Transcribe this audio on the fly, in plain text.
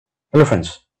Hello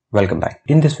friends, welcome back.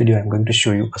 In this video, I'm going to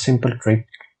show you a simple trick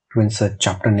to insert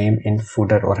chapter name in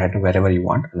footer or header wherever you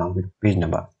want along with page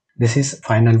number. This is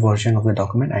final version of the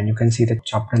document and you can see the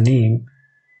chapter name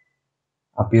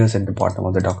appears at the bottom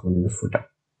of the document in the footer.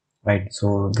 Right,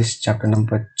 so this chapter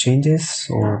number changes,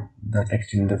 so the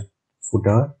text in the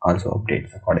footer also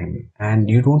updates accordingly. And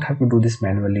you don't have to do this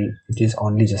manually, it is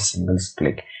only just single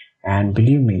click. And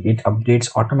believe me, it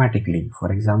updates automatically.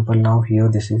 For example, now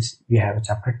here we have a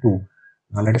chapter 2.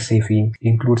 Now let us say if we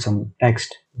include some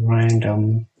text,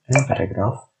 random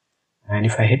paragraph, and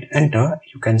if I hit enter,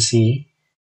 you can see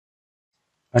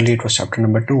earlier it was chapter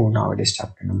number 2, now it is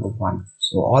chapter number 1.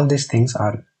 So all these things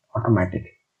are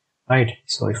automatic. Right,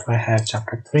 so if I have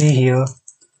chapter 3 here,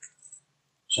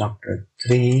 chapter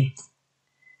 3,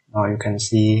 now you can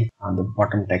see on the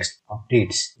bottom text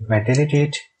updates. If I delete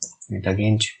it, it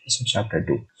again changes to chapter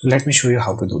 2. So let me show you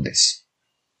how to do this.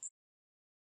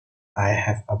 I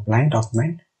have a blank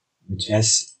document which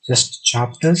has just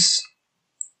chapters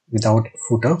without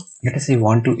footer. Let us say we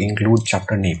want to include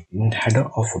chapter name in header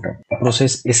or footer. The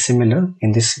process is similar.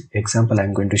 In this example,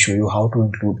 I'm going to show you how to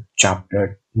include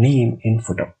chapter name in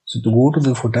footer. So to go to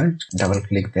the footer, double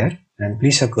click there and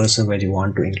place your cursor where you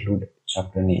want to include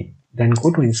chapter name. Then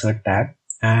go to insert tab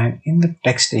and in the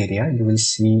text area, you will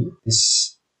see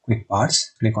this quick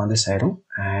bars. Click on this arrow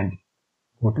and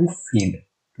go to field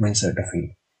to insert a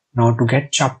field. Now to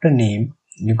get chapter name,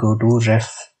 you go to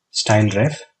style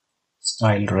ref,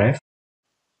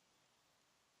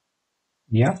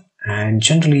 yeah, and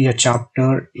generally a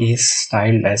chapter is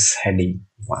styled as heading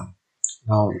 1.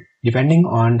 Now depending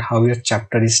on how your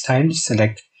chapter is styled,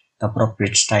 select the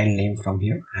appropriate style name from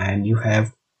here and you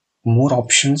have more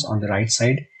options on the right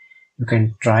side. You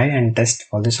can try and test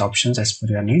all these options as per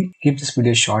your need. Keep this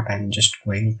video short. I'm just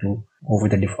going to go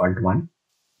with the default one.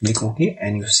 Click OK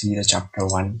and you see the chapter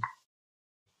 1.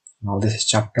 Now this is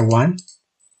chapter 1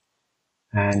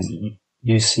 and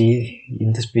you see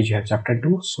in this page you have chapter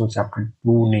 2, so chapter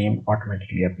 2 name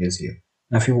automatically appears here.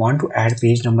 Now if you want to add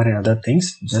page number and other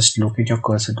things, just locate your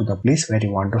cursor to the place where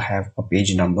you want to have a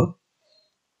page number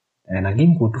and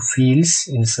again go to fields,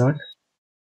 insert,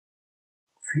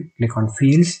 click on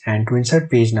fields and to insert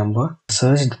page number,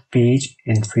 search the page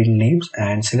in field names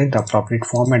and select the appropriate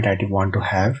format that you want to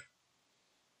have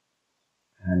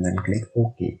and then click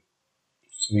OK.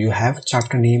 So you have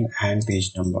chapter name and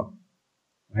page number.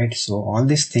 Right, so all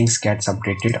these things gets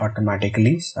updated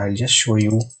automatically. So I'll just show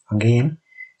you again.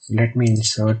 So let me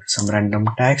insert some random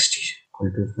text equal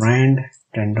to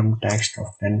random text of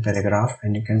 10 paragraph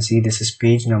and you can see this is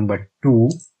page number 2,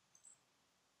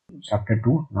 chapter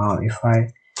 2. Now if I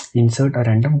insert a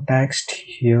random text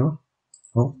here,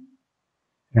 so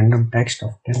random text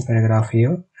of 10 paragraph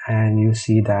here, and you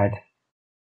see that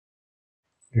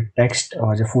the text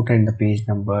or the footer in the page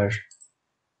number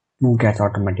 2 gets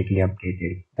automatically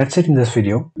updated. That's it in this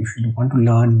video. If you want to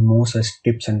learn more such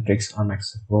tips and tricks on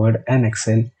Word and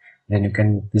Excel, then you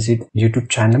can visit YouTube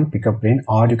channel PickupBrain,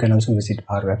 or you can also visit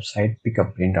our website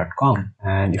pickupbrain.com.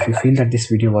 And if you feel that this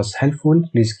video was helpful,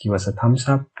 please give us a thumbs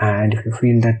up. And if you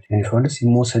feel that and if you want to see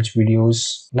more such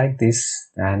videos like this,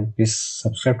 then please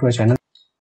subscribe to our channel.